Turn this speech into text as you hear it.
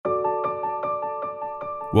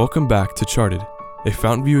Welcome back to Charted, a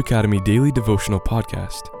Fountain View Academy daily devotional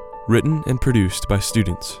podcast, written and produced by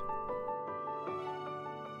students.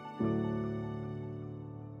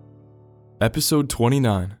 Episode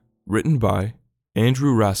 29, written by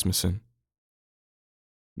Andrew Rasmussen.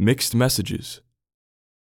 Mixed Messages.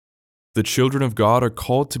 The children of God are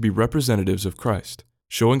called to be representatives of Christ,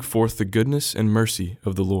 showing forth the goodness and mercy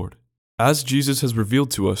of the Lord. As Jesus has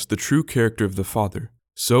revealed to us the true character of the Father,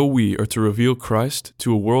 so we are to reveal Christ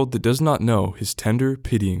to a world that does not know his tender,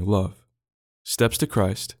 pitying love. Steps to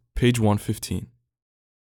Christ, page 115.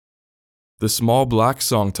 The small black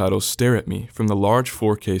song titles stare at me from the large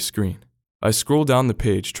 4K screen. I scroll down the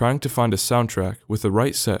page trying to find a soundtrack with the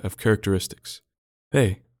right set of characteristics.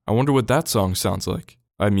 Hey, I wonder what that song sounds like,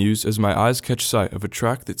 I muse as my eyes catch sight of a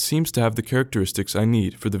track that seems to have the characteristics I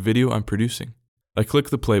need for the video I'm producing. I click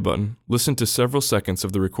the play button, listen to several seconds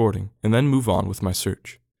of the recording, and then move on with my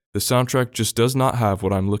search. The soundtrack just does not have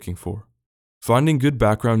what I'm looking for. Finding good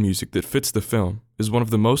background music that fits the film is one of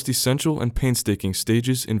the most essential and painstaking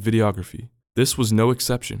stages in videography. This was no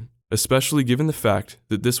exception, especially given the fact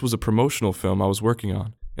that this was a promotional film I was working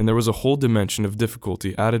on, and there was a whole dimension of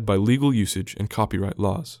difficulty added by legal usage and copyright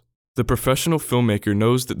laws. The professional filmmaker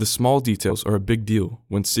knows that the small details are a big deal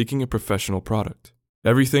when seeking a professional product.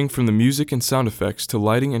 Everything from the music and sound effects to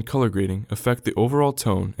lighting and color grading affect the overall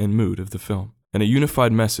tone and mood of the film, and a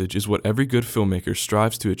unified message is what every good filmmaker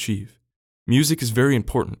strives to achieve. Music is very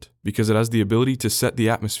important because it has the ability to set the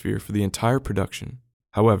atmosphere for the entire production.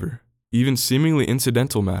 However, even seemingly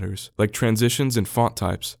incidental matters, like transitions and font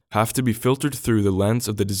types, have to be filtered through the lens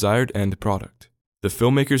of the desired end product. The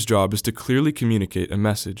filmmaker's job is to clearly communicate a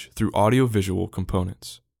message through audio-visual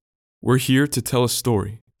components. We're here to tell a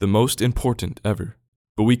story, the most important ever.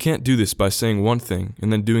 But we can't do this by saying one thing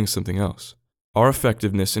and then doing something else. Our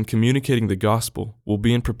effectiveness in communicating the gospel will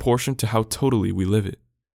be in proportion to how totally we live it.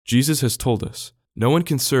 Jesus has told us, no one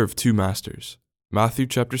can serve two masters. Matthew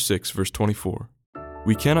chapter 6, verse 24.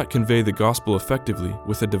 We cannot convey the gospel effectively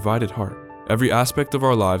with a divided heart. Every aspect of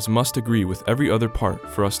our lives must agree with every other part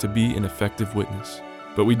for us to be an effective witness.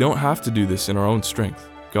 But we don't have to do this in our own strength.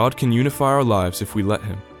 God can unify our lives if we let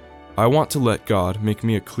Him. I want to let God make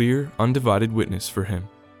me a clear, undivided witness for Him.